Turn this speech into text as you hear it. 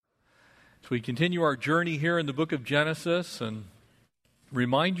we continue our journey here in the book of Genesis, and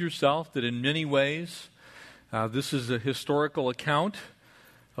remind yourself that in many ways, this is a historical account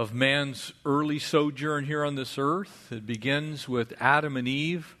of man's early sojourn here on this earth. It begins with Adam and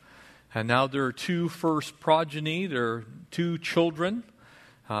Eve, and now there are two first progeny, there are two children,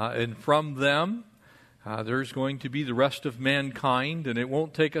 and from them, there's going to be the rest of mankind, and it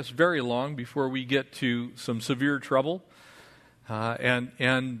won't take us very long before we get to some severe trouble.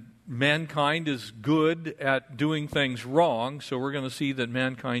 And mankind is good at doing things wrong, so we're going to see that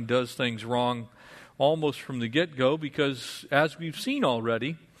mankind does things wrong almost from the get-go, because as we've seen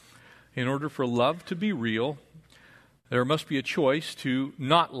already, in order for love to be real, there must be a choice to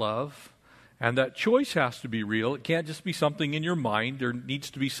not love, and that choice has to be real. It can't just be something in your mind. There needs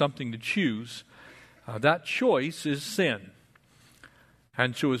to be something to choose. That choice is sin.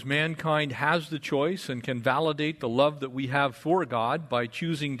 And so as mankind has the choice and can validate the love that we have for God by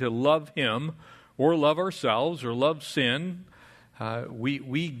choosing to love Him or love ourselves or love sin,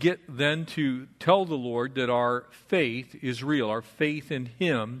 we get then to tell the Lord that our faith is real. Our faith in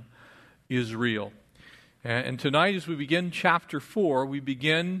Him is real. And tonight as we begin chapter 4, we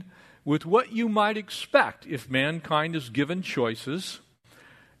begin with what you might expect if mankind is given choices.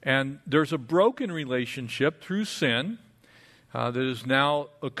 And there's a broken relationship through sin that has now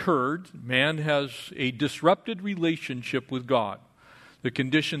occurred. Man has a disrupted relationship with God. The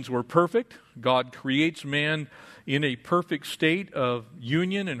conditions were perfect. God creates man in a perfect state of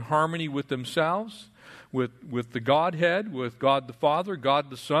union and harmony with themselves, with the Godhead, with God the Father, God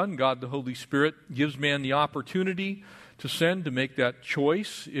the Son, God the Holy Spirit. Gives man the opportunity to sin, to make that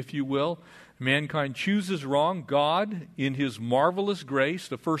choice, if you will. Mankind chooses wrong. God, in His marvelous grace,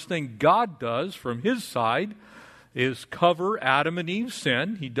 the first thing God does from His side is cover Adam and Eve's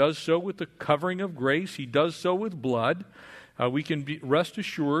sin. He does so with the covering of grace. He does so with blood. We can rest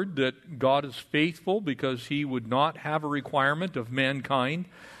assured that God is faithful, because He would not have a requirement of mankind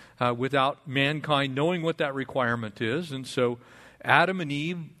without mankind knowing what that requirement is. And so Adam and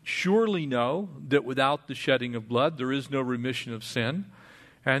Eve surely know that without the shedding of blood, there is no remission of sin.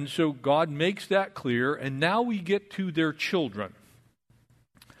 And so God makes that clear, and now we get to their children.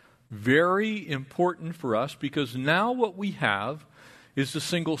 Very important for us, because now what we have is the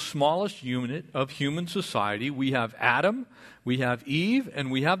single smallest unit of human society. We have Adam, we have Eve, and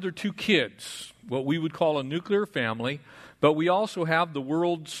we have their two kids, what we would call a nuclear family, but we also have the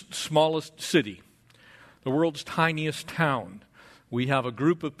world's smallest city, the world's tiniest town. We have a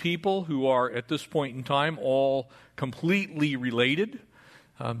group of people who are, at this point in time, all completely related,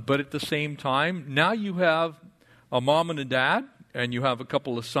 but at the same time, now you have a mom and a dad, and you have a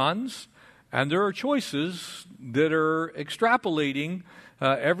couple of sons, and there are choices that are extrapolating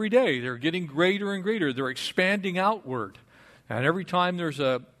every day. They're getting greater and greater. They're expanding outward. And every time there's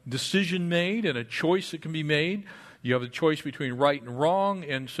a decision made and a choice that can be made, you have a choice between right and wrong.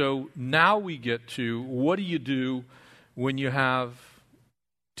 And so now we get to, what do you do when you have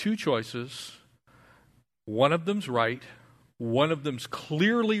two choices? One of them's right, one of them's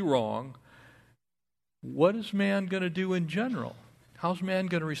clearly wrong. What is man going to do in general? How's man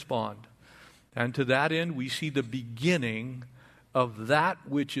going to respond? And to that end, we see the beginning of that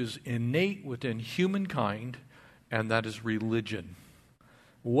which is innate within humankind, and that is religion.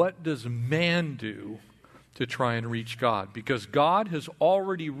 What does man do to try and reach God? Because God has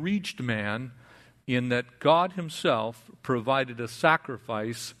already reached man in that God Himself provided a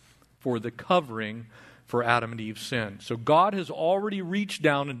sacrifice for the covering for Adam and Eve's sin. So God has already reached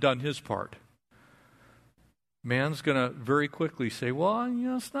down and done His part. Man's going to very quickly say, well,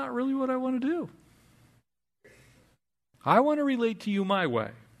 it's not really what I want to do. I want to relate to you my way.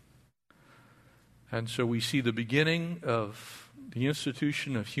 And so we see the beginning of the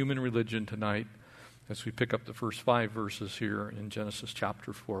institution of human religion tonight as we pick up the first 5 verses here in Genesis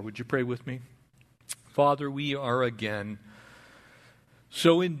chapter 4. Would you pray with me? Father, we are again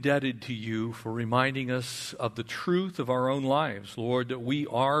so indebted to You for reminding us of the truth of our own lives, Lord, that we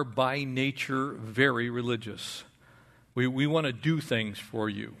are by nature very religious. We want to do things for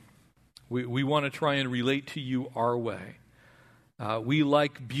You. We want to try and relate to You our way. We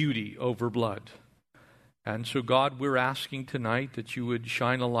like beauty over blood. And so, God, we're asking tonight that You would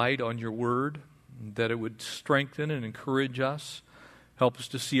shine a light on Your Word, that it would strengthen and encourage us, help us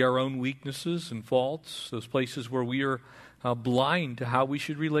to see our own weaknesses and faults, those places where we are blind to how we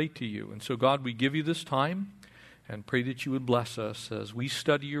should relate to You. And so, God, we give You this time and pray that You would bless us as we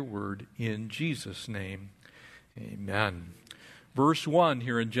study Your Word in Jesus' name. Amen. Verse 1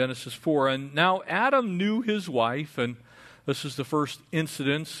 here in Genesis 4, and now Adam knew his wife, and This is the first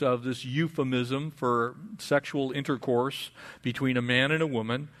incidence of this euphemism for sexual intercourse between a man and a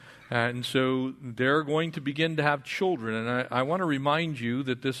woman. And so they're going to begin to have children. And I want to remind you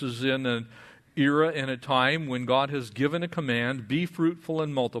that this is in an era and a time when God has given a command, be fruitful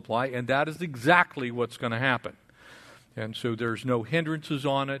and multiply, and that is exactly what's going to happen. And so there's no hindrances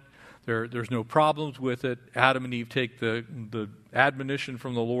on it. There's no problems with it. Adam and Eve take the admonition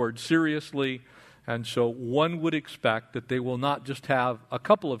from the Lord seriously. And so one would expect that they will not just have a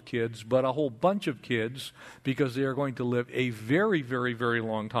couple of kids, but a whole bunch of kids, because they are going to live a very, very, very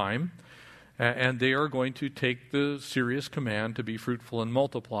long time. And they are going to take the serious command to be fruitful and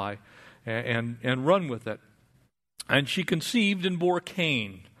multiply and run with it. And she conceived and bore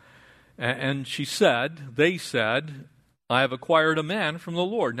Cain. And they said, I have acquired a man from the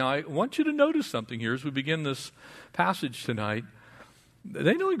Lord. Now, I want you to notice something here as we begin this passage tonight.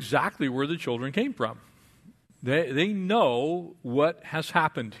 They know exactly where the children came from. They know what has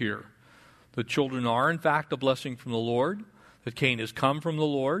happened here. The children are, in fact, a blessing from the Lord, that Cain has come from the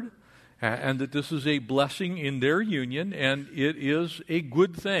Lord, and that this is a blessing in their union, and it is a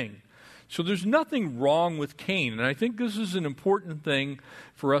good thing. So there's nothing wrong with Cain, and I think this is an important thing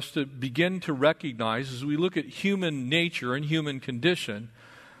for us to begin to recognize as we look at human nature and human condition,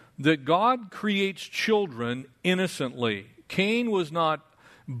 that God creates children innocently. Cain was not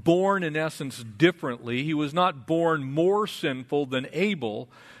born, in essence, differently. He was not born more sinful than Abel.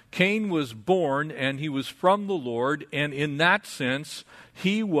 Cain was born, and he was from the Lord, and in that sense,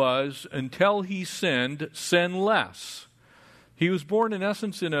 he was, until he sinned, sinless. He was born, in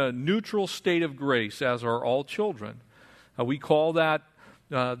essence, in a neutral state of grace, as are all children. We call that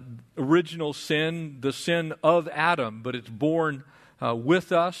original sin the sin of Adam, but it's born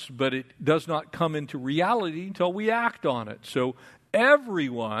with us, but it does not come into reality until we act on it. So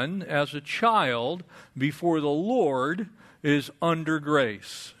everyone, as a child, before the Lord, is under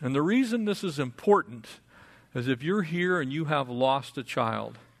grace. And the reason this is important is if you're here and you have lost a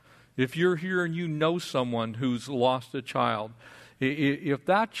child, if you're here and you know someone who's lost a child, if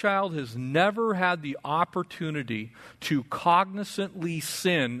that child has never had the opportunity to cognizantly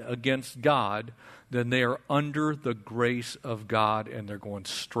sin against God, then they are under the grace of God and they're going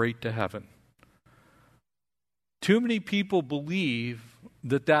straight to heaven. Too many people believe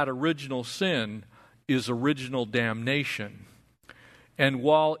that original sin is original damnation. And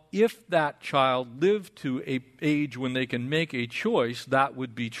while if that child lived to an age when they can make a choice, that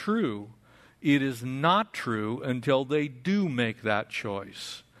would be true, it is not true until they do make that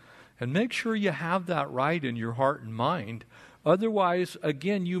choice. And make sure you have that right in your heart and mind. Otherwise,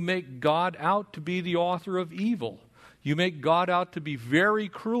 again, you make God out to be the author of evil. You make God out to be very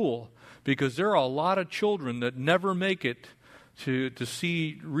cruel, because there are a lot of children that never make it to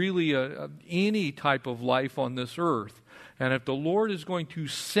see really any type of life on this earth. And if the Lord is going to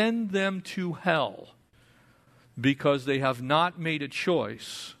send them to hell because they have not made a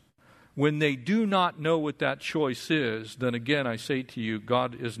choice, when they do not know what that choice is, then again I say to you,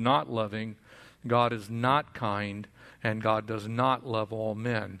 God is not loving, God is not kind, and God does not love all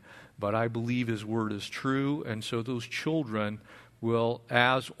men. But I believe His word is true, and so those children will,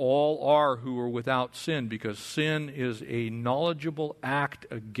 as all are who are without sin, because sin is a knowledgeable act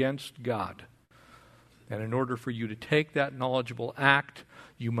against God. And in order for you to take that knowledgeable act,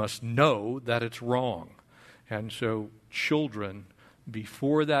 you must know that it's wrong. And so children,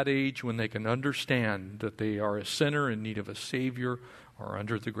 before that age when they can understand that they are a sinner in need of a Savior, are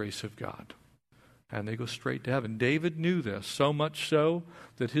under the grace of God. And they go straight to heaven. David knew this, so much so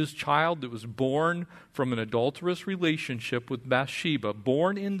that his child that was born from an adulterous relationship with Bathsheba,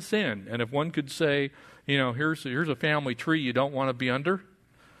 born in sin, and if one could say, here's a family tree you don't want to be under,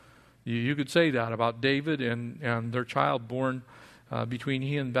 you could say that about David and their child born between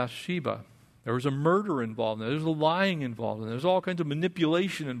he and Bathsheba. There was a murder involved in it. There was a lying involved in it. There's all kinds of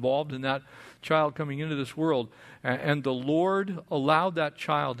manipulation involved in that child coming into this world. And the Lord allowed that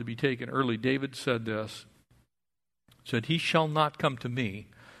child to be taken early. David said this, said, "He shall not come to me,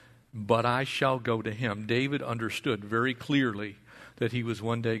 but I shall go to him." David understood very clearly that he was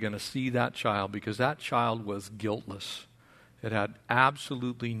one day going to see that child, because that child was guiltless. It had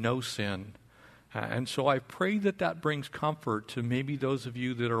absolutely no sin. And so I pray that brings comfort to maybe those of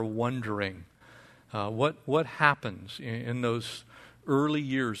you that are wondering what happens in those early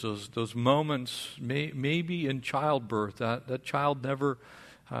years, those moments, maybe in childbirth, that child never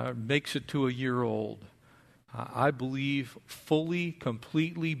makes it to a year old. I believe fully,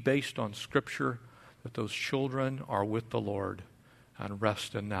 completely based on Scripture that those children are with the Lord, and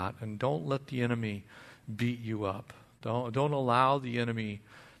rest in that. And don't let the enemy beat you up. Don't allow the enemy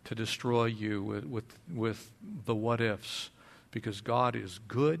to destroy you with the what-ifs, because God is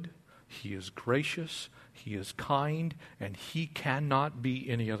good, He is gracious, He is kind, and He cannot be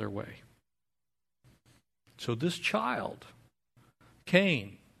any other way. So this child,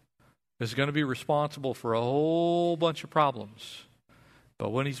 Cain, is going to be responsible for a whole bunch of problems. But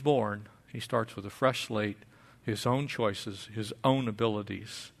when he's born, he starts with a fresh slate, his own choices, his own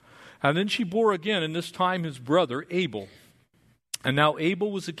abilities. And then she bore again, and this time his brother Abel. And now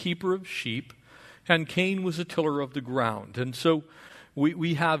Abel was a keeper of sheep, and Cain was a tiller of the ground. And so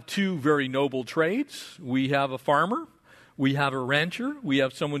we have two very noble trades. We have a farmer, we have a rancher, we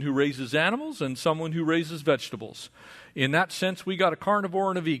have someone who raises animals, and someone who raises vegetables. In that sense, we got a carnivore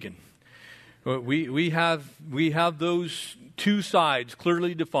and a vegan. We have those two sides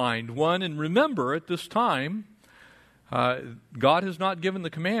clearly defined. One, and remember, at this time, God has not given the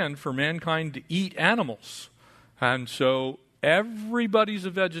command for mankind to eat animals. And so everybody's a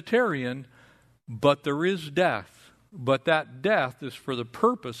vegetarian, but there is death. But that death is for the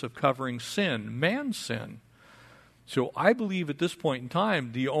purpose of covering sin, man's sin. So I believe at this point in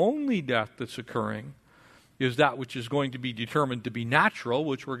time, the only death that's occurring is that which is going to be determined to be natural,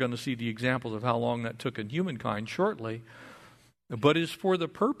 which we're going to see the examples of how long that took in humankind shortly, but is for the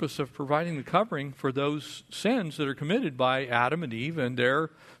purpose of providing the covering for those sins that are committed by Adam and Eve and their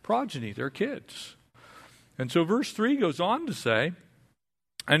progeny, their kids. And so verse 3 goes on to say,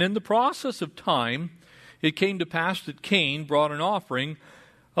 and in the process of time, it came to pass that Cain brought an offering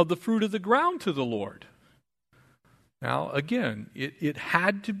of the fruit of the ground to the Lord. Now, again, it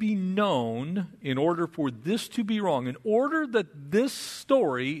had to be known in order for this to be wrong. In order that this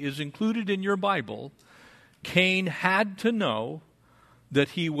story is included in your Bible, Cain had to know that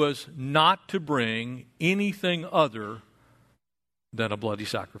he was not to bring anything other than a bloody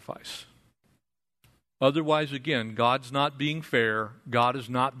sacrifice. Otherwise, again, God's not being fair. God is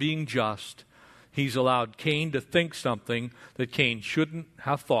not being just. He's allowed Cain to think something that Cain shouldn't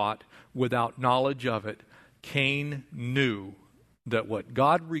have thought without knowledge of it. Cain knew that what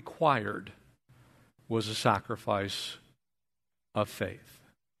God required was a sacrifice of faith.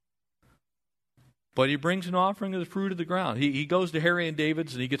 But he brings an offering of the fruit of the ground. He goes to Harry and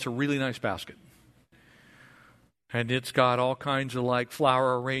David's and he gets a really nice basket. And it's got all kinds of like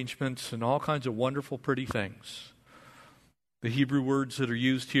flower arrangements and all kinds of wonderful, pretty things. The Hebrew words that are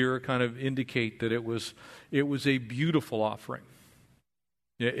used here kind of indicate that it was a beautiful offering.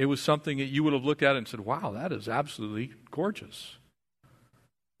 It was something that you would have looked at and said, wow, that is absolutely gorgeous.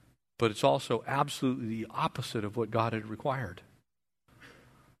 But it's also absolutely the opposite of what God had required.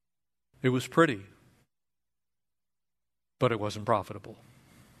 It was pretty, but it wasn't profitable.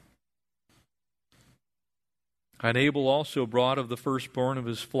 And Abel also brought of the firstborn of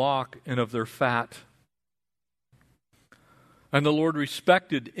his flock and of their fat. And the Lord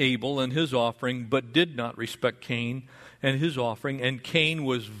respected Abel and his offering, but did not respect Cain and his offering. And Cain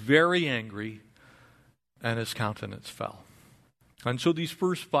was very angry, and his countenance fell. And so these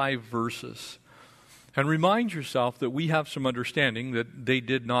first 5 verses, and remind yourself that we have some understanding that they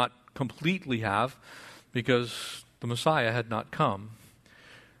did not completely have, because the Messiah had not come.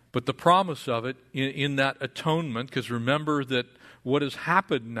 But the promise of it in that atonement, because remember that what has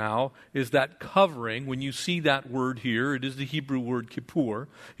happened now is that covering. When you see that word here, it is the Hebrew word kippur.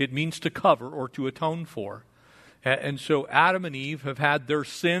 It means to cover or to atone for. And so Adam and Eve have had their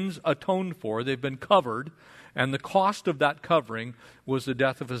sins atoned for. They've been covered. And the cost of that covering was the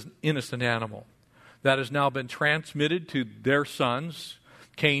death of an innocent animal. That has now been transmitted to their sons,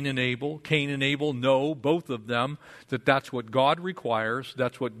 Cain and Abel. Cain and Abel know, both of them, that that's what God requires,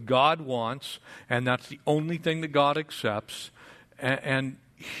 that's what God wants, and that's the only thing that God accepts. And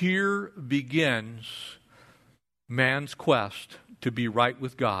here begins man's quest to be right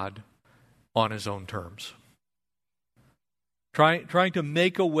with God on his own terms. Trying to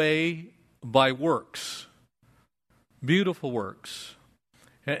make a way by works, beautiful works.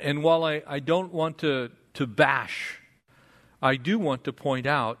 And while I don't want to bash, I do want to point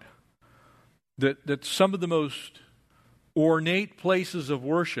out that some of the most ornate places of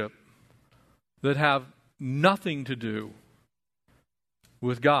worship that have nothing to do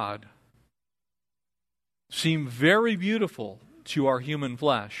with God seem very beautiful to our human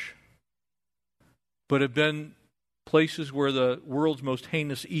flesh, but have been places where the world's most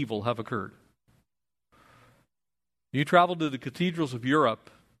heinous evil have occurred. You travel to the cathedrals of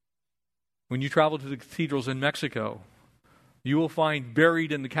Europe, when you travel to the cathedrals in Mexico, you will find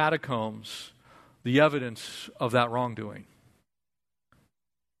buried in the catacombs the evidence of that wrongdoing.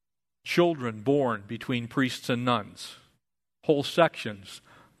 Children born between priests and nuns. Whole sections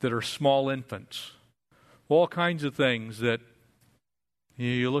that are small infants. All kinds of things that,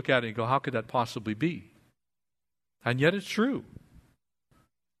 You look at it and go, how could that possibly be? And yet it's true.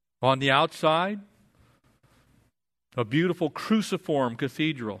 On the outside, a beautiful cruciform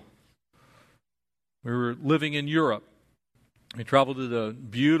cathedral. We were living in Europe. We traveled to the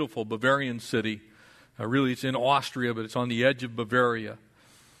beautiful Bavarian city. Really, it's in Austria, but it's on the edge of Bavaria.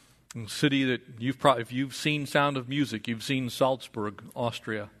 A city that if you've seen Sound of Music, you've seen Salzburg,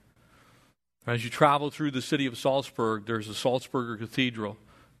 Austria. As you travel through the city of Salzburg, there's a Salzburger Cathedral.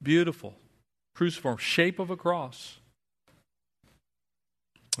 Beautiful. Cruciform, shape of a cross.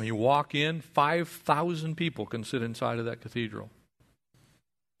 When you walk in, 5,000 people can sit inside of that cathedral.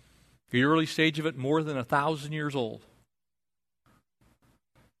 The early stage of it, more than 1,000 years old.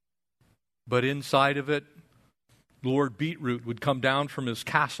 But inside of it, Lord Beetroot would come down from his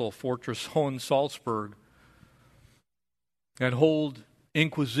castle, Fortress Hohensalzburg, and hold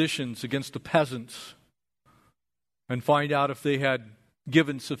inquisitions against the peasants and find out if they had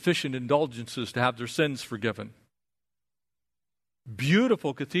given sufficient indulgences to have their sins forgiven.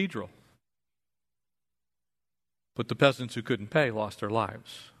 Beautiful cathedral. But the peasants who couldn't pay lost their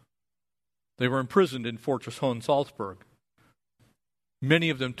lives. They were imprisoned in Fortress Hohensalzburg. Many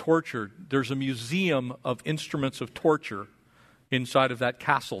of them tortured. There's a museum of instruments of torture inside of that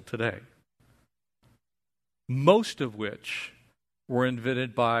castle today. Most of which were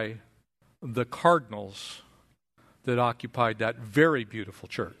invented by the cardinals that occupied that very beautiful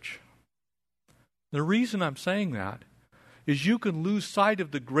church. The reason I'm saying that is you can lose sight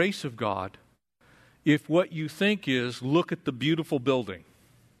of the grace of God if what you think is, look at the beautiful building.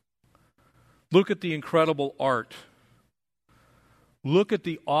 Look at the incredible art. Look at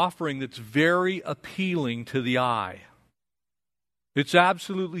the offering that's very appealing to the eye. It's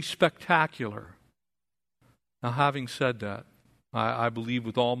absolutely spectacular. Now, having said that, I believe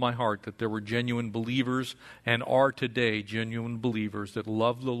with all my heart that there were genuine believers and are today genuine believers that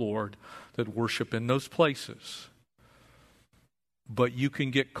love the Lord, that worship in those places. But you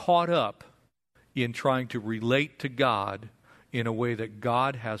can get caught up in trying to relate to God in a way that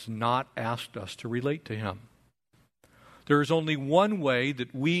God has not asked us to relate to Him. There is only one way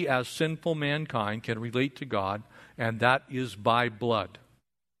that we as sinful mankind can relate to God, and that is by blood.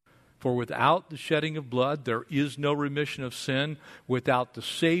 For without the shedding of blood, there is no remission of sin. Without the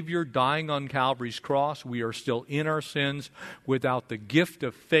Savior dying on Calvary's cross, we are still in our sins. Without the gift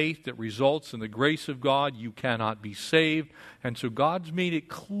of faith that results in the grace of God, you cannot be saved. And so God's made it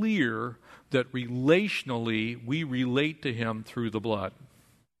clear that relationally we relate to Him through the blood,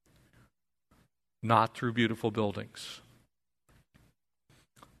 not through beautiful buildings.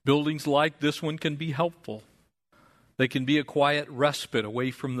 Buildings like this one can be helpful. They can be a quiet respite away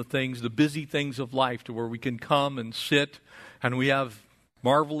from the busy things of life, to where we can come and sit, and we have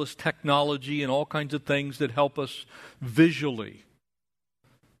marvelous technology and all kinds of things that help us visually.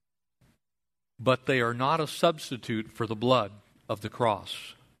 But they are not a substitute for the blood of the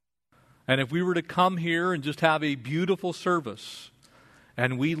cross. And if we were to come here and just have a beautiful service,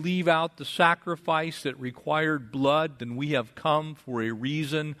 and we leave out the sacrifice that required blood, then we have come for a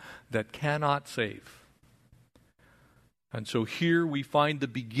reason that cannot save. And so here we find the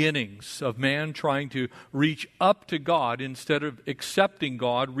beginnings of man trying to reach up to God instead of accepting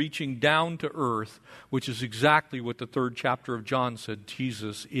God, reaching down to earth, which is exactly what the 3rd chapter of John said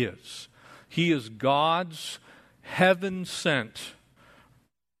Jesus is. He is God's heaven-sent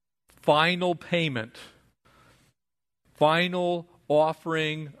final payment, final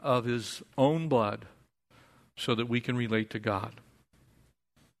offering of His own blood so that we can relate to God.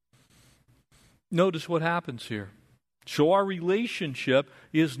 Notice what happens here. So our relationship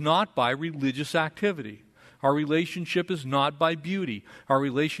is not by religious activity. Our relationship is not by beauty. Our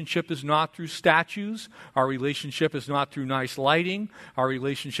relationship is not through statues. Our relationship is not through nice lighting. Our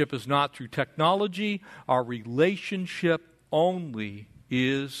relationship is not through technology. Our relationship only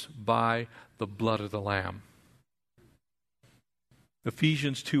is by the blood of the Lamb.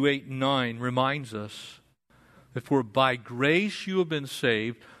 Ephesians 2:8 and 9 reminds us that for by grace you have been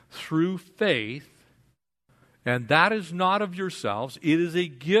saved through faith, and that is not of yourselves. It is a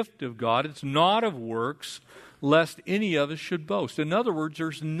gift of God. It's not of works, lest any of us should boast. In other words,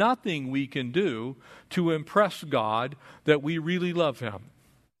 there's nothing we can do to impress God that we really love Him.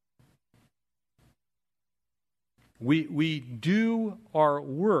 We do our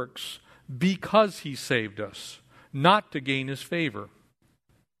works because He saved us, not to gain His favor.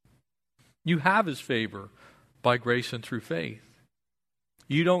 You have His favor by grace and through faith.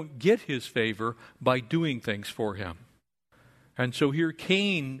 You don't get His favor by doing things for Him. And so here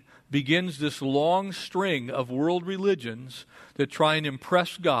Cain begins this long string of world religions that try and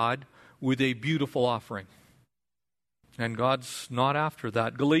impress God with a beautiful offering. And God's not after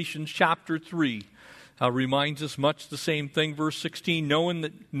that. Galatians chapter 3 reminds us much the same thing. Verse 16,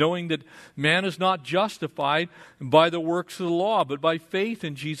 knowing that man is not justified by the works of the law, but by faith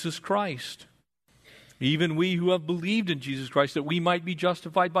in Jesus Christ. Even we who have believed in Jesus Christ, that we might be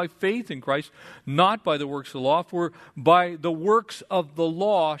justified by faith in Christ, not by the works of the law. For by the works of the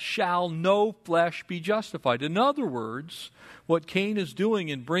law shall no flesh be justified. In other words, what Cain is doing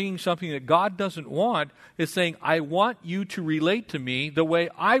in bringing something that God doesn't want is saying, I want you to relate to me the way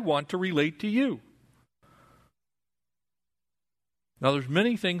I want to relate to you. Now, there's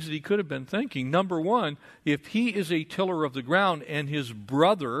many things that he could have been thinking. Number one, if he is a tiller of the ground and his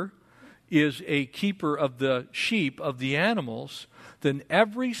brother is a keeper of the sheep, of the animals, then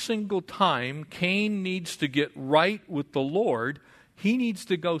every single time Cain needs to get right with the Lord, he needs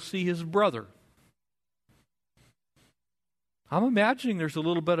to go see his brother. I'm imagining there's a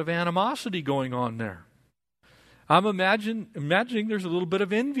little bit of animosity going on there. I'm imagining there's a little bit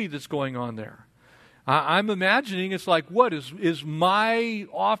of envy that's going on there. I'm imagining it's like, what, is my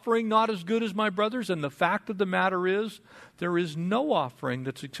offering not as good as my brother's? And the fact of the matter is, there is no offering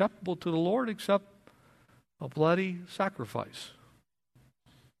that's acceptable to the Lord except a bloody sacrifice.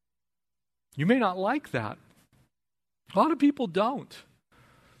 You may not like that. A lot of people don't.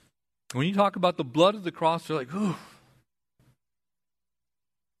 When you talk about the blood of the cross, they're like, ooh.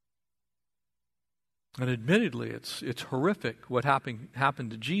 And admittedly, it's horrific what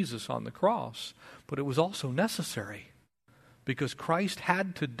happened to Jesus on the cross, but it was also necessary because Christ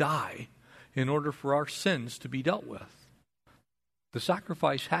had to die in order for our sins to be dealt with. The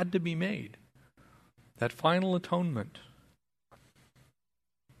sacrifice had to be made, that final atonement.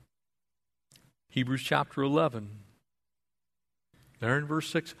 Hebrews chapter 11, there in verse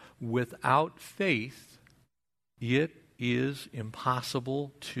 6, without faith, it is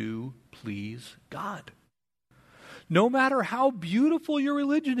impossible to please God. No matter how beautiful your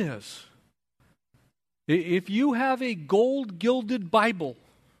religion is, if you have a gold-gilded Bible,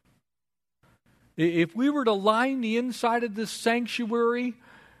 if we were to line the inside of this sanctuary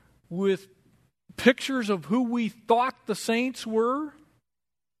with pictures of who we thought the saints were,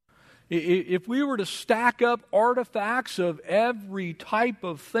 if we were to stack up artifacts of every type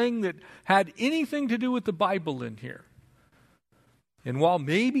of thing that had anything to do with the Bible in here, and while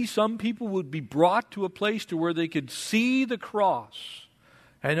maybe some people would be brought to a place to where they could see the cross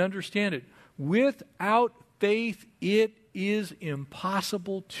and understand it, without faith it is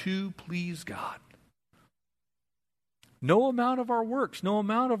impossible to please God. No amount of our works, no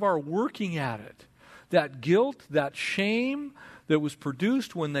amount of our working at it, that guilt, that shame that was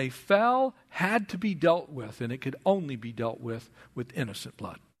produced when they fell had to be dealt with, and it could only be dealt with innocent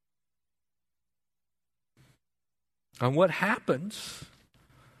blood. And what happens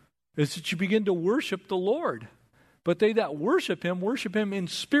is that you begin to worship the Lord. But they that worship Him in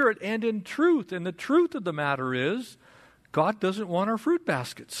spirit and in truth. And the truth of the matter is, God doesn't want our fruit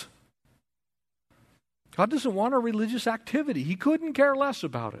baskets. God doesn't want our religious activity. He couldn't care less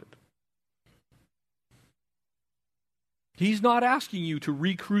about it. He's not asking you to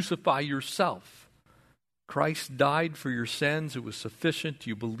re-crucify yourself. Christ died for your sins. It was sufficient.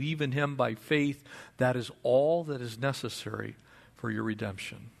 You believe in Him by faith. That is all that is necessary for your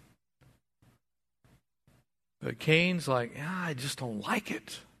redemption. But Cain's like, I just don't like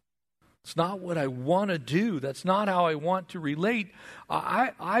it. It's not what I want to do. That's not how I want to relate.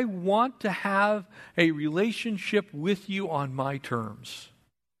 I want to have a relationship with you on my terms.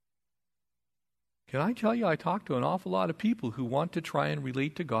 Can I tell you, I talk to an awful lot of people who want to try and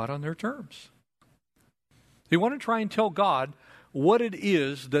relate to God on their terms. They want to try and tell God what it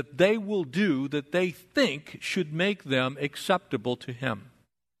is that they will do that they think should make them acceptable to Him.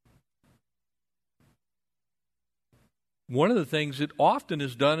 One of the things that often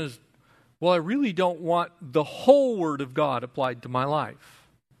is done is, well, I really don't want the whole Word of God applied to my life.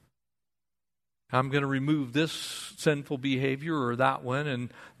 I'm going to remove this sinful behavior or that one,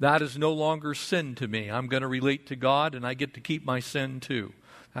 and that is no longer sin to me. I'm going to relate to God, and I get to keep my sin too.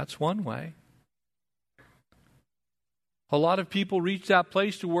 That's one way. A lot of people reach that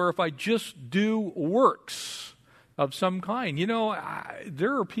place to where if I just do works of some kind,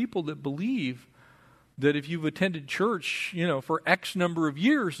 there are people that believe that if you've attended church, for X number of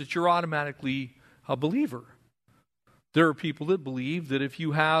years, that you're automatically a believer. There are people that believe that if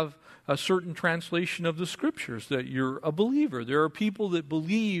you have a certain translation of the Scriptures, that you're a believer. There are people that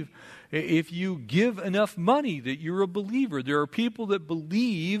believe if you give enough money that you're a believer. There are people that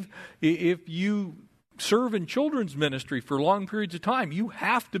believe if you serve in children's ministry for long periods of time, you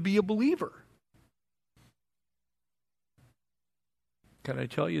have to be a believer. Can I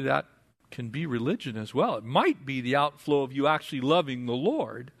tell you that can be religion as well. It might be the outflow of you actually loving the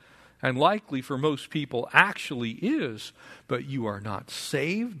Lord, and likely for most people actually is, but you are not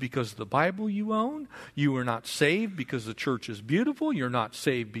saved because of the Bible you own. You are not saved because the church is beautiful. You're not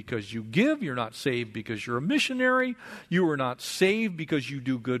saved because you give. You're not saved because you're a missionary. You are not saved because you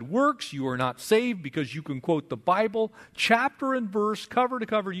do good works. You are not saved because you can quote the Bible chapter and verse, cover to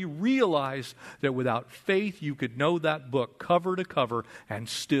cover. You realize that without faith you could know that book cover to cover and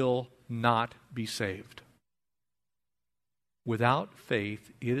still not be saved. Without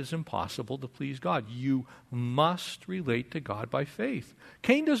faith, it is impossible to please God. You must relate to God by faith.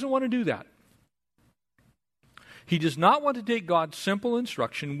 Cain doesn't want to do that. He does not want to take God's simple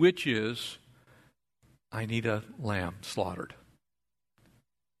instruction, which is, I need a lamb slaughtered.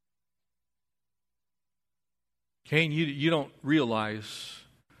 Cain, you don't realize,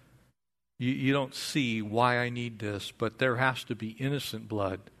 you don't see why I need this, but there has to be innocent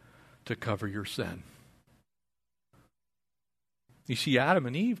blood to cover your sin. You see, Adam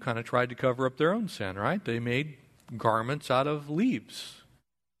and Eve kind of tried to cover up their own sin, right? They made garments out of leaves.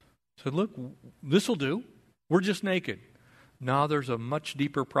 Said, look, this will do. We're just naked. No, there's a much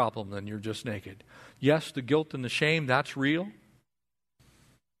deeper problem than you're just naked. Yes, the guilt and the shame, that's real.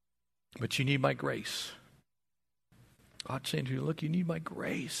 But you need my grace. God's saying to you, look, you need my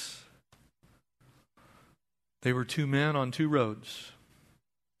grace. They were two men on two roads.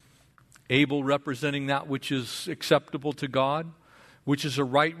 Abel representing that which is acceptable to God, which is a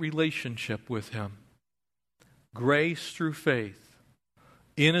right relationship with Him. Grace through faith.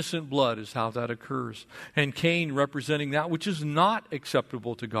 Innocent blood is how that occurs. And Cain representing that which is not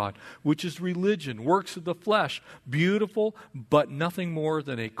acceptable to God, which is religion, works of the flesh, beautiful, but nothing more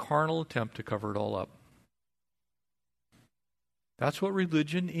than a carnal attempt to cover it all up. That's what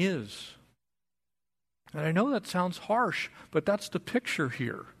religion is. And I know that sounds harsh, but that's the picture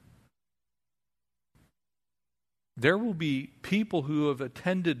here. There will be people who have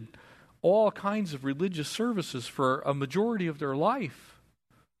attended all kinds of religious services for a majority of their life.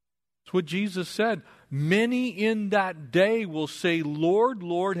 It's what Jesus said. Many in that day will say, Lord,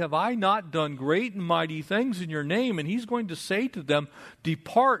 Lord, have I not done great and mighty things in your name? And He's going to say to them,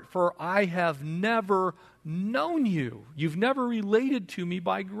 depart, for I have never known you. You've never related to me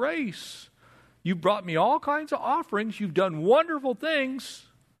by grace. You've brought me all kinds of offerings. You've done wonderful things.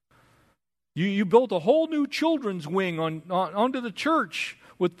 You built a whole new children's wing onto the church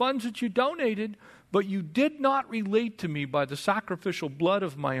with funds that you donated, but you did not relate to me by the sacrificial blood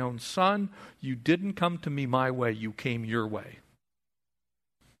of my own son. You didn't come to me my way. You came your way.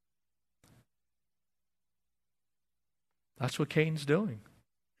 That's what Cain's doing.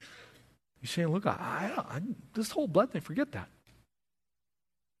 He's saying, look, this whole blood thing, forget that.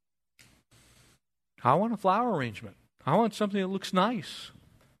 I want a flower arrangement. I want something that looks nice.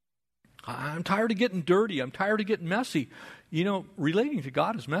 I'm tired of getting dirty. I'm tired of getting messy. You know, relating to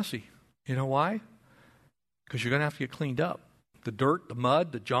God is messy. You know why? Because you're going to have to get cleaned up. The dirt, the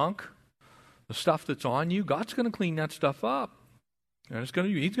mud, the junk, the stuff that's on you, God's going to clean that stuff up. And He's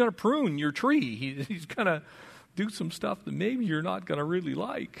going to prune your tree. He's going to do some stuff that maybe you're not going to really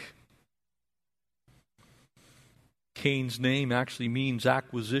like. Cain's name actually means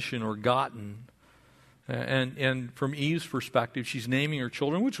acquisition or gotten. And from Eve's perspective, she's naming her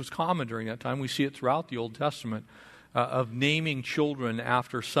children, which was common during that time. We see it throughout the Old Testament, of naming children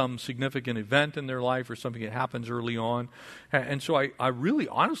after some significant event in their life or something that happens early on. And so I really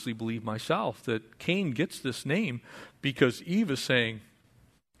honestly believe myself that Cain gets this name because Eve is saying,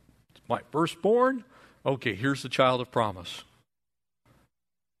 it's my firstborn. Okay, here's the child of promise.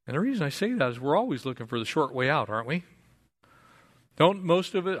 And the reason I say that is we're always looking for the short way out, aren't we? Don't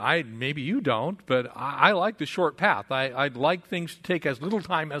most of it, maybe you don't, but I like the short path. I'd like things to take as little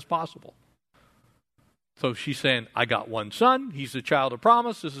time as possible. So she's saying, I got one son, he's the child of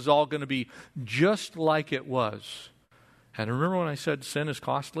promise, this is all going to be just like it was. And remember when I said sin is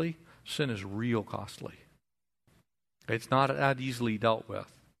costly? Sin is real costly. It's not that easily dealt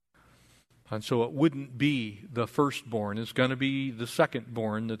with. And so it wouldn't be the firstborn. It's going to be the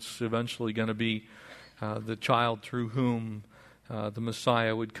secondborn that's eventually going to be the child through whom the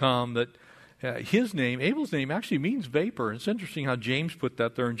Messiah would come. That his name, Abel's name, actually means vapor. It's interesting how James put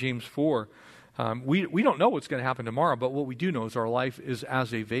that there in James 4. We don't know what's going to happen tomorrow, but what we do know is our life is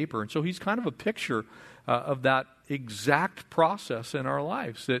as a vapor. And so he's kind of a picture of that exact process in our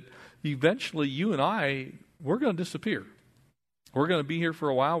lives, that eventually you and I, we're going to disappear. We're going to be here for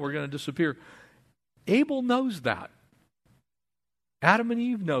a while. We're going to disappear. Abel knows that. Adam and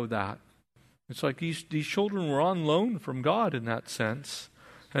Eve know that. It's like these children were on loan from God in that sense.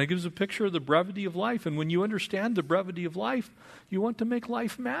 And it gives a picture of the brevity of life. And when you understand the brevity of life, you want to make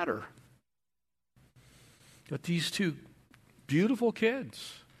life matter. But these two beautiful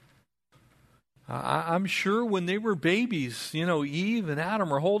kids, I'm sure when they were babies, Eve and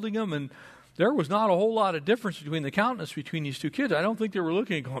Adam are holding them, and there was not a whole lot of difference between the countenance between these two kids. I don't think they were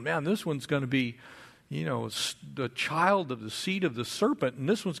looking and going, man, this one's going to be, the child of the seed of the serpent, and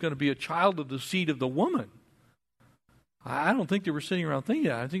this one's going to be a child of the seed of the woman. I don't think they were sitting around thinking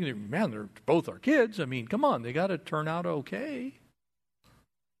that. I think they're both our kids. I mean, come on, they got to turn out okay.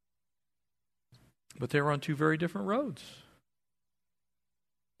 But they were on two very different roads.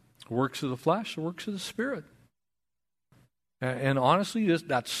 The works of the flesh, the works of the Spirit. And honestly,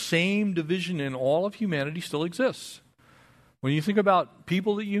 that same division in all of humanity still exists. When you think about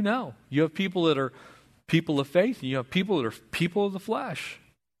people that you have people that are people of faith, and you have people that are people of the flesh.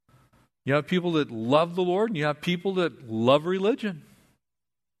 You have people that love the Lord, and you have people that love religion.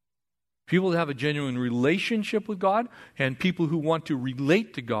 People that have a genuine relationship with God, and people who want to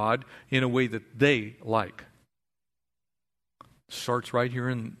relate to God in a way that they like. It starts right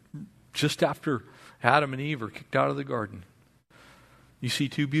here just after Adam and Eve are kicked out of the garden. You see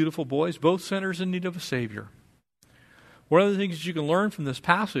two beautiful boys, both sinners in need of a Savior. One of the things that you can learn from this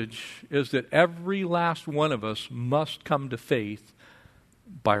passage is that every last one of us must come to faith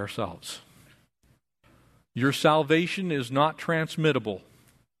by ourselves. Your salvation is not transmittable.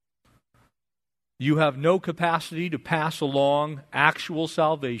 You have no capacity to pass along actual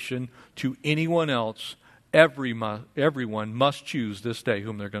salvation to anyone else. Everyone must choose this day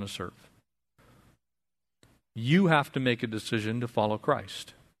whom they're going to serve. You have to make a decision to follow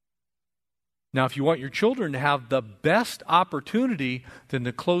Christ. Now, if you want your children to have the best opportunity, then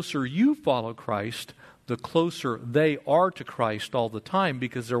the closer you follow Christ, the closer they are to Christ all the time,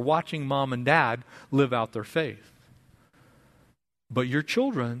 because they're watching mom and dad live out their faith. But your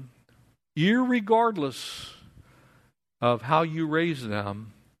children, irregardless of how you raise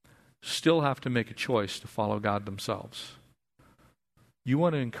them, still have to make a choice to follow God themselves. You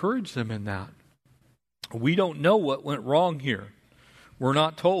want to encourage them in that. We don't know what went wrong here. We're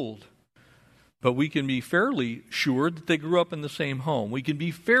not told. But we can be fairly sure that they grew up in the same home. We can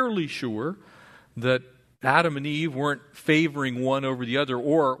be fairly sure that Adam and Eve weren't favoring one over the other,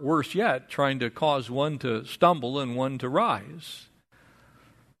 or worse yet, trying to cause one to stumble and one to rise.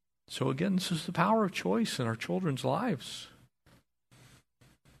 So again, this is the power of choice in our children's lives.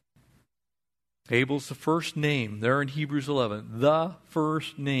 Abel's the first name there in Hebrews 11, the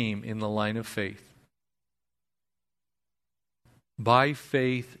first name in the line of faith. By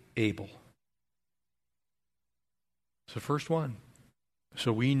faith, Abel. It's the first one.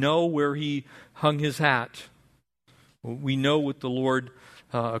 So we know where he hung his hat. We know what the Lord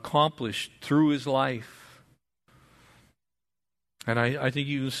accomplished through his life. And I think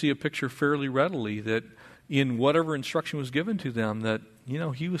you can see a picture fairly readily that in whatever instruction was given to them, that,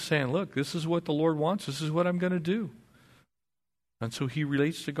 he was saying, look, this is what the Lord wants. This is what I'm going to do. And so he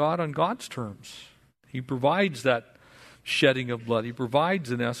relates to God on God's terms. He provides that shedding of blood. He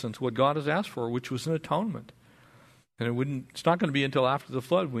provides, in essence, what God has asked for, which was an atonement. And it's not going to be until after the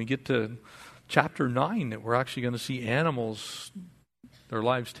flood, when we get to chapter 9, that we're actually going to see animals, their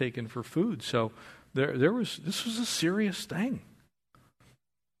lives taken for food. So this was a serious thing.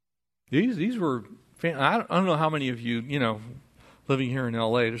 These were, I don't know how many of you, living here in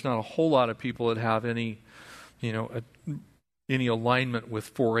LA, there's not a whole lot of people that have any alignment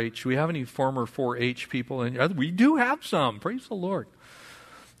with 4-H. Do we have any former 4-H people? And we do have some. Praise the Lord.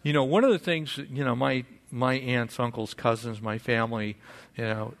 One of the things, my aunts, uncles, cousins, my family,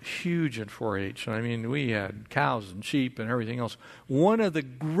 huge in 4-H. I mean, we had cows and sheep and everything else. One of the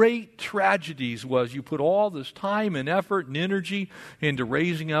great tragedies was you put all this time and effort and energy into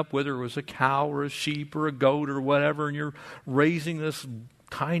raising up, whether it was a cow or a sheep or a goat or whatever, and you're raising this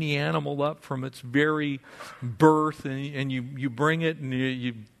tiny animal up from its very birth, and you bring it and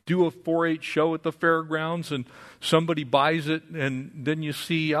you do a 4-H show at the fairgrounds, and somebody buys it, and then you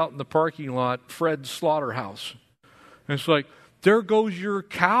see out in the parking lot Fred's Slaughterhouse. And it's like, there goes your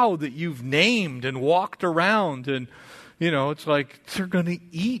cow that you've named and walked around, and it's like they're going to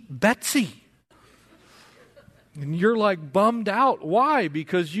eat Betsy. And you're like bummed out. Why?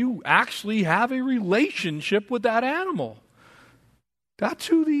 Because you actually have a relationship with that animal. That's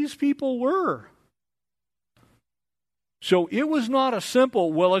who these people were. So it was not a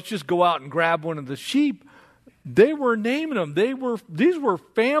simple, well, let's just go out and grab one of the sheep. They were naming them. These were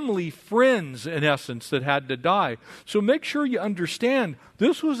family friends, in essence, that had to die. So make sure you understand,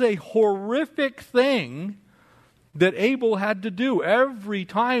 this was a horrific thing that Abel had to do. Every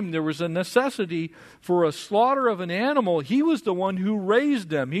time there was a necessity for a slaughter of an animal, he was the one who raised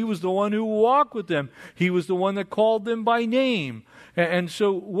them. He was the one who walked with them. He was the one that called them by name. And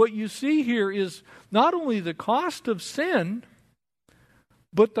so what you see here is not only the cost of sin,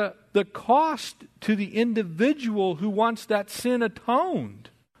 but the cost to the individual who wants that sin atoned.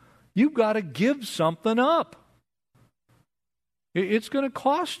 You've got to give something up. It's going to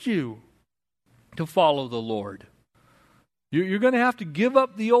cost you to follow the Lord. You're going to have to give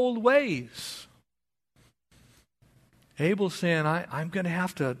up the old ways. Abel's saying, I'm going to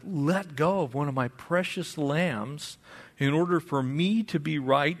have to let go of one of my precious lambs in order for me to be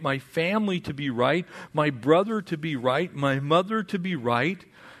right, my family to be right, my brother to be right, my mother to be right.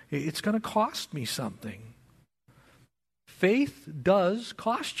 It's going to cost me something. Faith does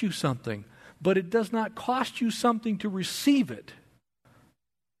cost you something, but it does not cost you something to receive it.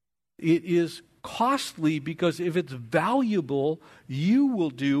 It is costly because if it's valuable, you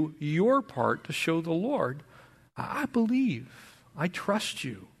will do your part to show the Lord, I believe, I trust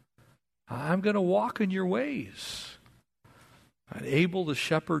you. I'm going to walk in your ways. And Abel the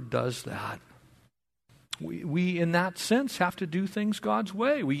shepherd does that. We, in that sense, have to do things God's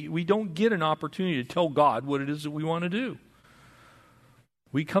way. We don't get an opportunity to tell God what it is that we want to do.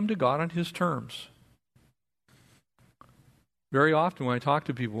 We come to God on His terms. Very often when I talk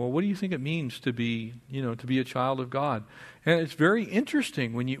to people, well, what do you think it means to be a child of God? And it's very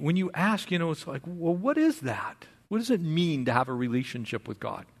interesting when you ask, it's like, well, what is that? What does it mean to have a relationship with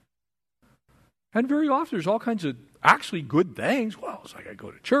God? And very often there's all kinds of actually good things. Well, it's like I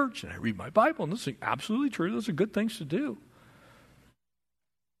go to church and I read my Bible, and this is absolutely true. Those are good things to do.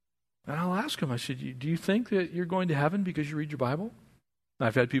 And I'll ask them, I said, do you think that you're going to heaven because you read your Bible? And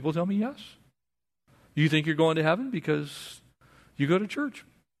I've had people tell me yes. Do you think you're going to heaven because you go to church?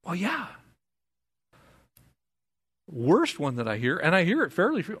 Well, yeah. Worst one that I hear, and I hear it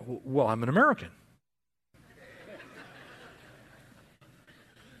fairly, well, I'm an American.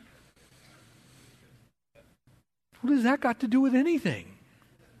 What has that got to do with anything?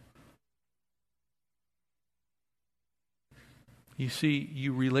 You see,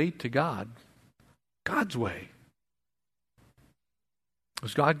 you relate to God God's way.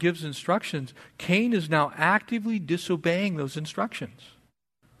 As God gives instructions, Cain is now actively disobeying those instructions.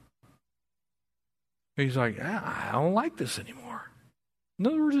 He's like, I don't like this anymore. In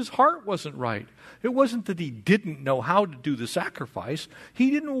other words, his heart wasn't right. It wasn't that he didn't know how to do the sacrifice. He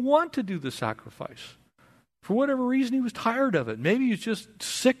didn't want to do the sacrifice. For whatever reason, he was tired of it. Maybe he was just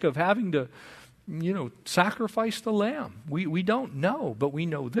sick of having to, sacrifice the lamb. We don't know, but we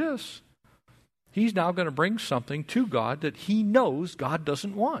know this. He's now going to bring something to God that he knows God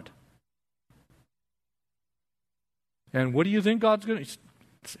doesn't want. And what do you think God's going to...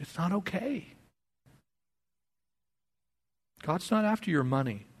 It's not okay. God's not after your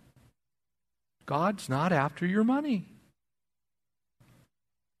money. God's not after your money.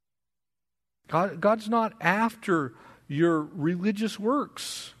 God's not after your religious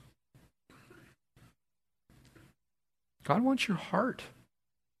works. God wants your heart.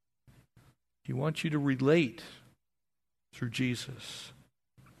 He wants you to relate through Jesus.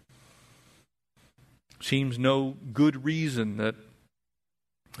 Seems no good reason that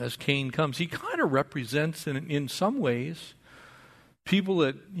as Cain comes, he kind of represents in some ways people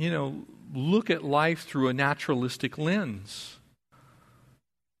that, look at life through a naturalistic lens.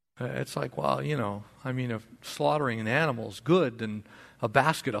 It's like, well, if slaughtering an animal is good, then a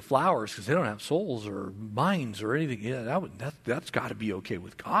basket of flowers, because they don't have souls or minds or anything, that's got to be okay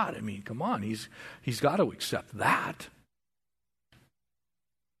with God. I mean, come on, he's got to accept that.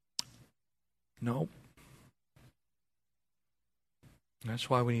 No. That's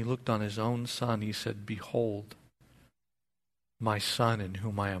why when he looked on his own son, he said, "Behold, my son in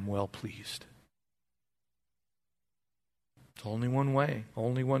whom I am well pleased." It's only one way,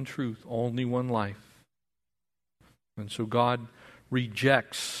 only one truth, only one life. And so God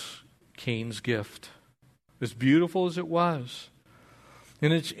rejects Cain's gift, as beautiful as it was.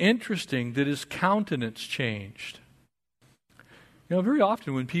 And it's interesting that his countenance changed. Very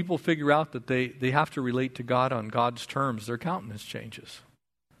often when people figure out that they have to relate to God on God's terms, their countenance changes.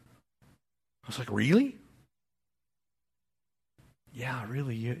 I was like, really? Yeah,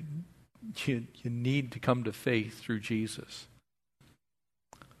 really, you need to come to faith through Jesus.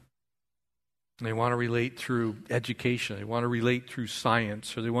 They want to relate through education. They want to relate through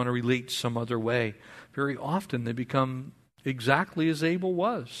science, or they want to relate some other way. Very often they become exactly as Abel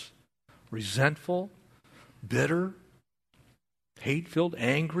was. Resentful, bitter, hate-filled,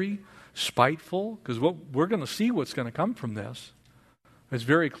 angry, spiteful. Because we're going to see what's going to come from this. It's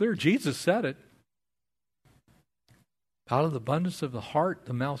very clear. Jesus said it. Out of the abundance of the heart,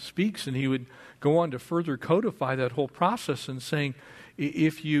 the mouth speaks. And he would go on to further codify that whole process and saying,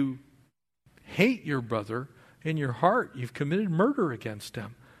 if you hate your brother in your heart, you've committed murder against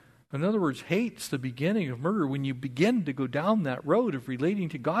him. In other words, hate's the beginning of murder. When you begin to go down that road of relating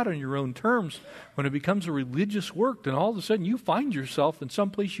to God on your own terms, when it becomes a religious work, then all of a sudden you find yourself in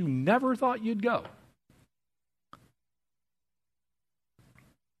some place you never thought you'd go.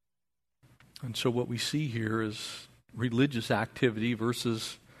 And so what we see here is religious activity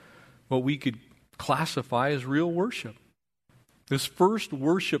versus what we could classify as real worship. This first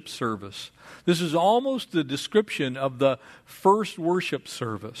worship service. This is almost the description of the first worship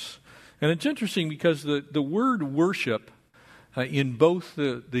service. And it's interesting because the word worship in both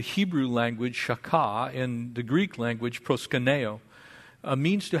the Hebrew language, shakah, and the Greek language, proskuneo,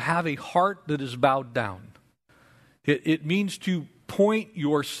 means to have a heart that is bowed down. It means to point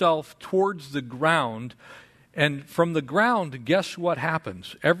yourself towards the ground, and from the ground, guess what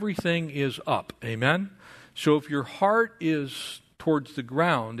happens? Everything is up. Amen? So if your heart is towards the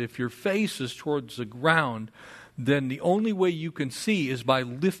ground, if your face is towards the ground, then the only way you can see is by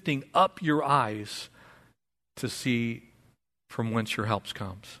lifting up your eyes to see from whence your help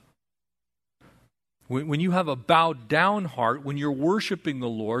comes. When you have a bowed down heart, when you're worshiping the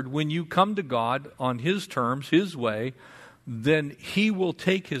Lord, when you come to God on His terms, His way, then He will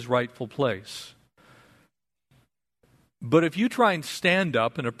take His rightful place. But if you try and stand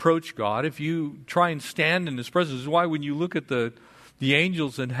up and approach God, if you try and stand in His presence, this is why when you look at the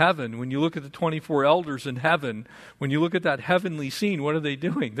angels in heaven, when you look at the 24 elders in heaven, when you look at that heavenly scene, what are they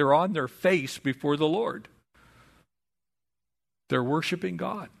doing? They're on their face before the Lord. They're worshiping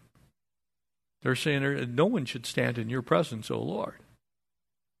God. They're saying, no one should stand in your presence, O Lord.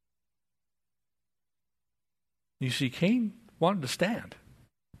 You see, Cain wanted to stand.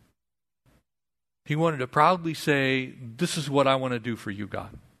 He wanted to proudly say, this is what I want to do for you,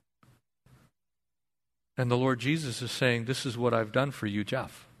 God. And the Lord Jesus is saying, this is what I've done for you,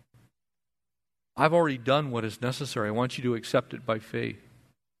 Jeff. I've already done what is necessary. I want you to accept it by faith.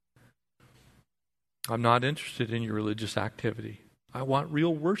 I'm not interested in your religious activity. I want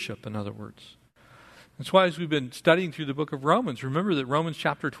real worship, in other words. That's why as we've been studying through the book of Romans, remember that Romans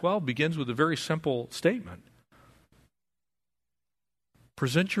chapter 12 begins with a very simple statement.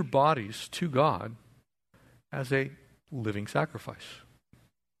 Present your bodies to God as a living sacrifice,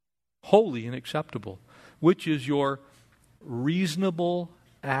 holy and acceptable, which is your reasonable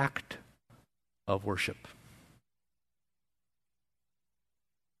act of worship.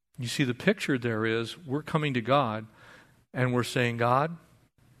 You see, the picture there is we're coming to God and we're saying, God,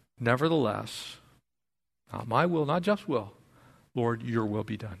 nevertheless, not my will, not just will, Lord, your will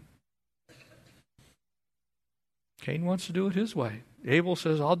be done. Cain wants to do it his way. Abel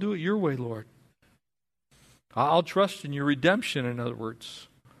says, I'll do it your way, Lord. I'll trust in your redemption, in other words.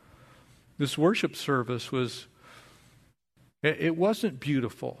 This worship service it wasn't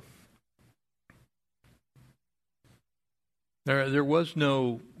beautiful. There was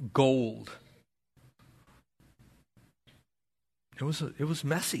no gold. It was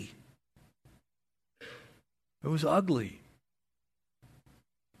messy. It was ugly.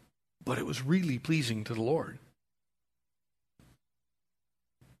 But it was really pleasing to the Lord.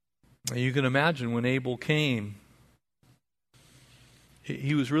 You can imagine when Abel came,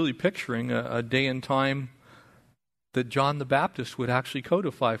 he was really picturing a day and time that John the Baptist would actually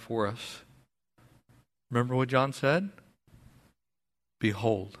codify for us. Remember what John said?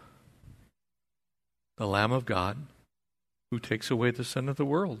 Behold, the Lamb of God who takes away the sin of the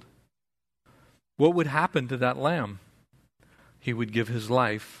world. What would happen to that lamb? He would give his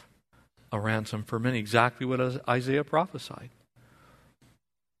life a ransom for many, exactly what Isaiah prophesied.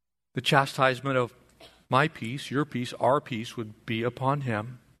 The chastisement of my peace, your peace, our peace would be upon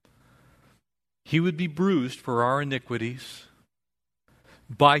him. He would be bruised for our iniquities.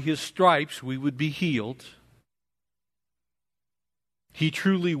 By his stripes we would be healed. He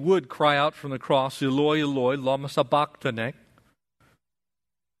truly would cry out from the cross, Eloi, Eloi, lama sabachthani.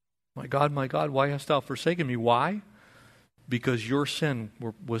 My God, why hast thou forsaken me? Why? Because your sin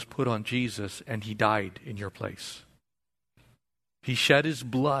was put on Jesus and he died in your place. He shed his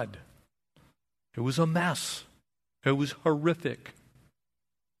blood. It was a mess. It was horrific.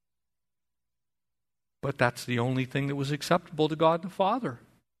 But that's the only thing that was acceptable to God the Father.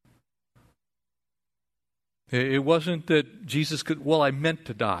 It wasn't that Jesus could, I meant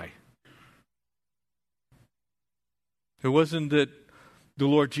to die. It wasn't that the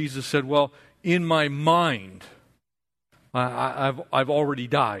Lord Jesus said, in my mind, I've already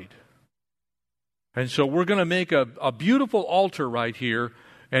died. And so we're going to make a beautiful altar right here,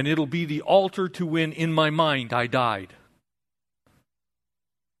 and it'll be the altar to when in my mind I died.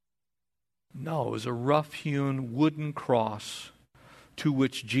 No, it was a rough-hewn wooden cross to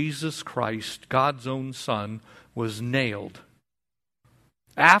which Jesus Christ, God's own Son, was nailed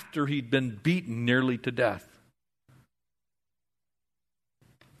after he'd been beaten nearly to death.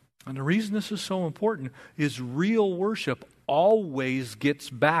 And the reason this is so important is real worship always gets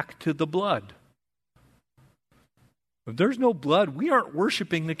back to the blood. If there's no blood, we aren't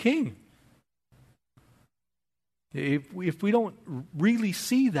worshiping the King. If we don't really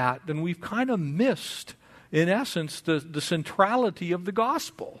see that, then we've kind of missed, in essence, the centrality of the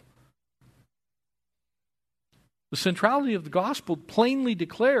gospel. The centrality of the gospel plainly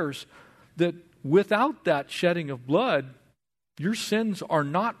declares that without that shedding of blood, your sins are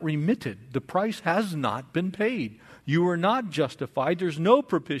not remitted. The price has not been paid. You are not justified. There's no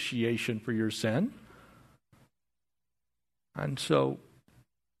propitiation for your sin. And so,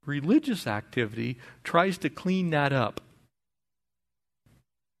 religious activity tries to clean that up.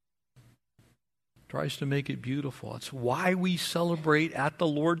 Tries to make it beautiful. It's why we celebrate at the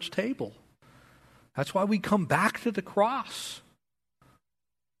Lord's table. That's why we come back to the cross.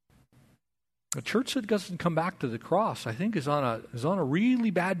 A church that doesn't come back to the cross, I think, is on a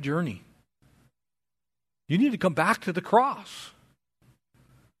really bad journey. You need to come back to the cross.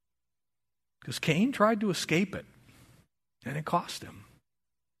 Because Cain tried to escape it, and it cost him.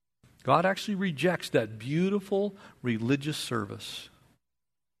 God actually rejects that beautiful religious service.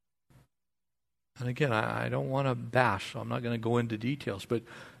 And again, I don't want to bash, so I'm not going to go into details, but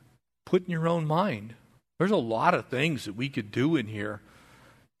put in your own mind, there's a lot of things that we could do in here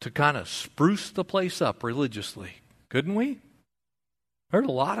to kind of spruce the place up religiously. Couldn't we? There's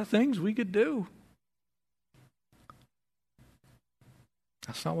a lot of things we could do.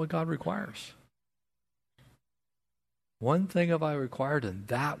 That's not what God requires. One thing have I required, and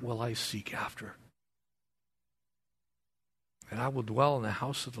that will I seek after. And I will dwell in the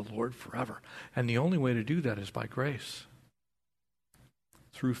house of the Lord forever. And the only way to do that is by grace.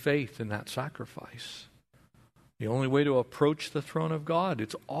 Through faith in that sacrifice. The only way to approach the throne of God.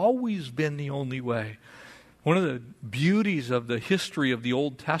 It's always been the only way. One of the beauties of the history of the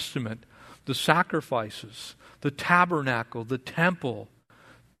Old Testament, the sacrifices, the tabernacle, the temple,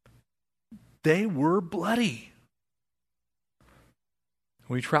 they were bloody.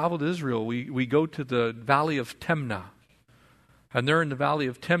 When we travel to Israel, we go to the Valley of Temnah. And there in the Valley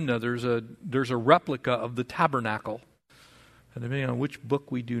of Temnah, there's a replica of the tabernacle. And depending on which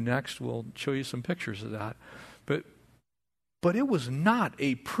book we do next, we'll show you some pictures of that. But it was not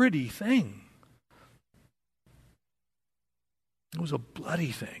a pretty thing. It was a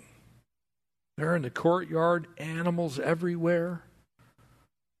bloody thing. There in the courtyard, animals everywhere.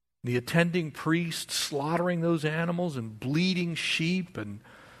 The attending priests slaughtering those animals and bleeding sheep and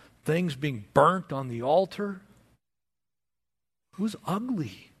things being burnt on the altar. It was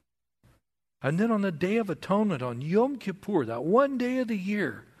ugly. And then on the Day of Atonement, on Yom Kippur, that one day of the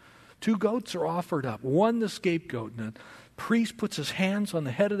year, 2 goats are offered up, one the scapegoat, and the priest puts his hands on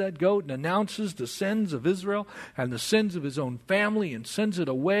the head of that goat and announces the sins of Israel and the sins of his own family and sends it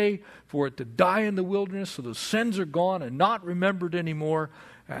away for it to die in the wilderness, so the sins are gone and not remembered anymore.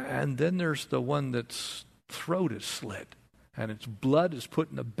 And then there's the one that's throat is slit and its blood is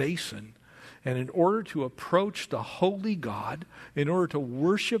put in a basin. And in order to approach the holy God, in order to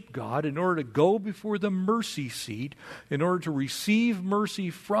worship God, in order to go before the mercy seat, in order to receive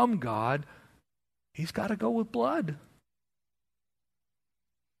mercy from God, he's got to go with blood.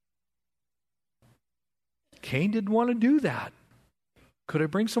 Cain didn't want to do that. Could I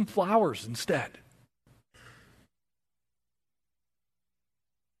bring some flowers instead?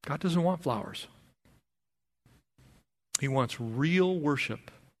 God doesn't want flowers. He wants real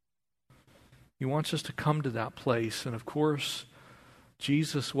worship. He wants us to come to that place. And of course,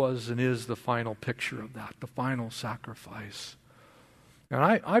 Jesus was and is the final picture of that, the final sacrifice. And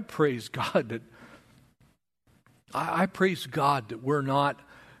I praise God that I praise God that we're not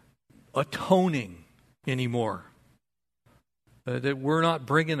atoning anymore. That we're not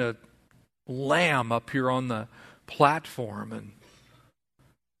bringing a lamb up here on the platform. And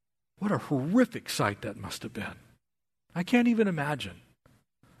what a horrific sight that must have been. I can't even imagine.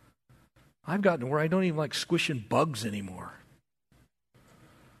 I've gotten to where I don't even like squishing bugs anymore.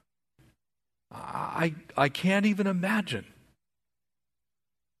 I can't even imagine.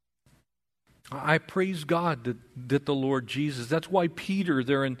 I praise God that the Lord Jesus, that's why Peter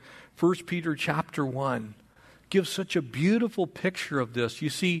there in 1 Peter chapter 1 gives such a beautiful picture of this. You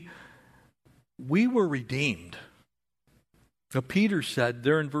see, we were redeemed. Now, Peter said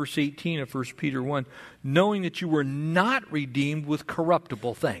there in verse 18 of 1 Peter 1, knowing that you were not redeemed with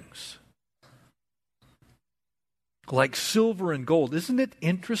corruptible things, like silver and gold. Isn't it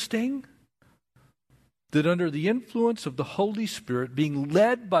interesting that under the influence of the Holy Spirit, being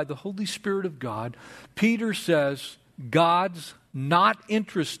led by the Holy Spirit of God, Peter says, God's not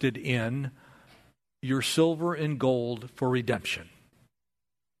interested in your silver and gold for redemption.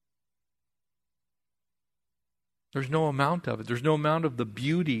 There's no amount of it. There's no amount of the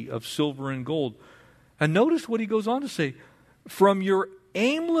beauty of silver and gold. And notice what he goes on to say, from your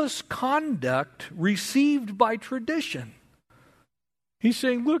aimless conduct received by tradition. He's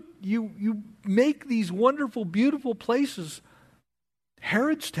saying, look, you make these wonderful, beautiful places.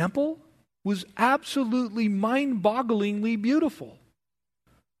 Herod's temple was absolutely mind-bogglingly beautiful.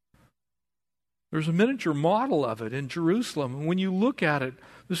 There's a miniature model of it in Jerusalem. And when you look at it,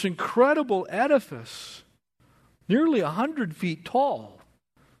 this incredible edifice, nearly 100 feet tall,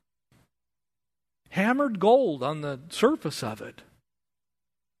 hammered gold on the surface of it,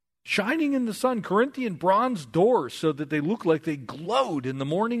 shining in the sun, Corinthian bronze doors so that they look like they glowed in the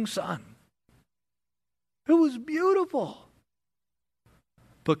morning sun. It was beautiful,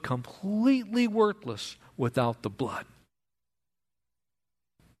 but completely worthless without the blood.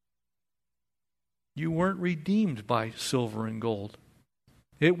 You weren't redeemed by silver and gold.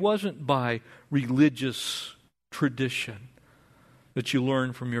 It wasn't by religious tradition that you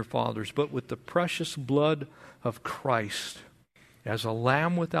learned from your fathers, but with the precious blood of Christ as a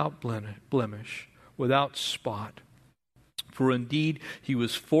lamb without blemish, without spot. For indeed he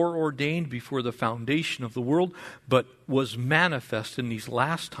was foreordained before the foundation of the world, but was manifest in these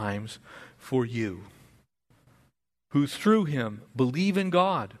last times for you, who through him believe in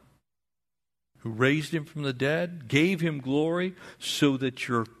God, who raised him from the dead, gave him glory, so that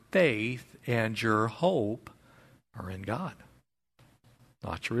your faith and your hope are in God.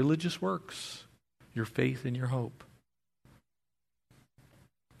 Not your religious works, your faith and your hope.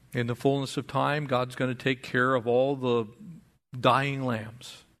 In the fullness of time, God's going to take care of all the dying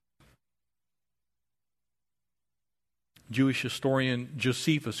lambs. Jewish historian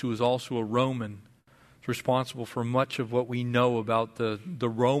Josephus, who was also a Roman, is responsible for much of what we know about the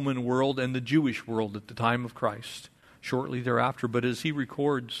Roman world and the Jewish world at the time of Christ, shortly thereafter. But as he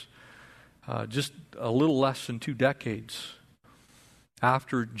records, just a little less than 2 decades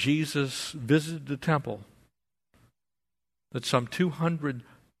after Jesus visited the temple, that some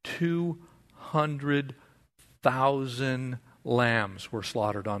 200,000 lambs were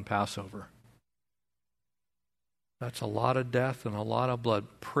slaughtered on Passover. That's a lot of death and a lot of blood.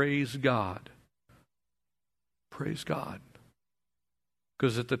 Praise God. Praise God.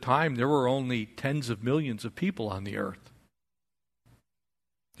 Because at the time, there were only tens of millions of people on the earth.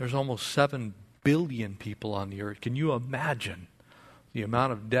 There's almost 7 billion people on the earth. Can you imagine the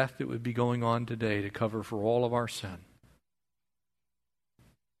amount of death that would be going on today to cover for all of our sin?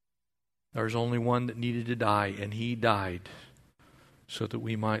 There's only one that needed to die, and he died so that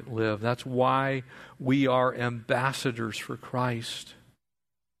we might live. That's why we are ambassadors for Christ.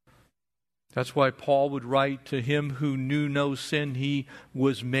 That's why Paul would write, to him who knew no sin, he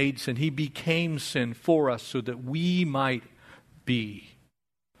was made sin. He became sin for us so that we might be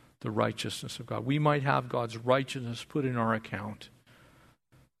the righteousness of God. We might have God's righteousness put in our account.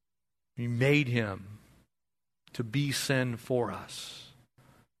 He made him to be sin for us.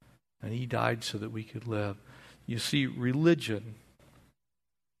 And he died so that we could live. You see, religion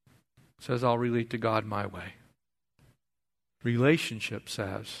says, I'll relate to God my way. Relationship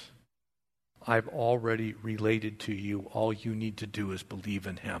says, I've already related to you. All you need to do is believe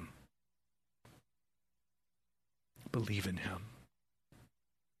in him. Believe in him.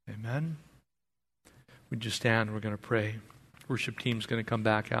 Amen? We just stand. We're going to pray. Worship team's going to come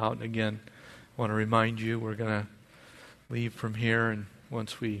back out. And again, I want to remind you, we're going to leave from here. And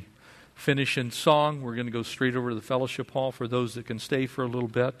once we finish in song, we're going to go straight over to the fellowship hall for those that can stay for a little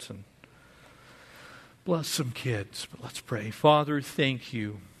bit and bless some kids. But let's pray. Father, thank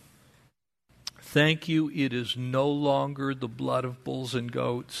you. Thank you. It is no longer the blood of bulls and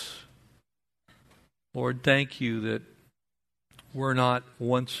goats. Lord, thank you that we're not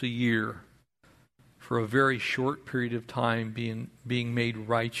once a year for a very short period of time being made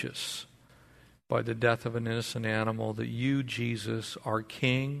righteous by the death of an innocent animal, that you, Jesus, our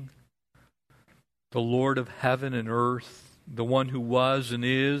King, the Lord of heaven and earth, the one who was and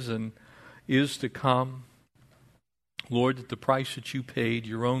is to come, Lord, that the price that you paid,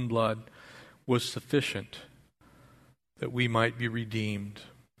 your own blood, was sufficient that we might be redeemed.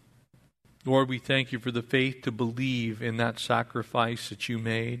 Lord, we thank you for the faith to believe in that sacrifice that you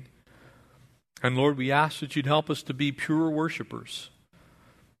made. And Lord, we ask that you'd help us to be pure worshipers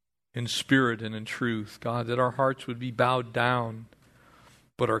in spirit and in truth. God, that our hearts would be bowed down,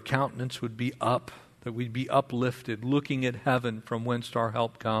 but our countenance would be up, that we'd be uplifted, looking at heaven from whence our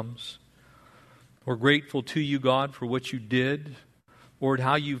help comes. We're grateful to you, God, for what you did. Lord,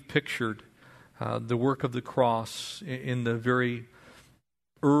 how you've pictured the work of the cross in the very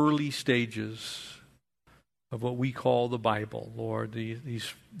early stages of what we call the Bible, Lord,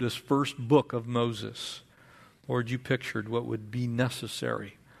 this first book of Moses. Lord, you pictured what would be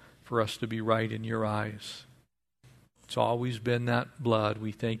necessary for us to be right in your eyes. It's always been that blood.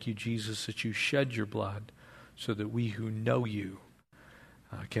 We thank you, Jesus, that you shed your blood so that we who know you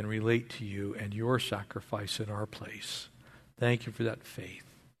can relate to you and your sacrifice in our place. Thank you for that faith.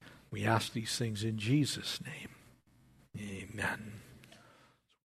 We ask these things in Jesus' name. Amen.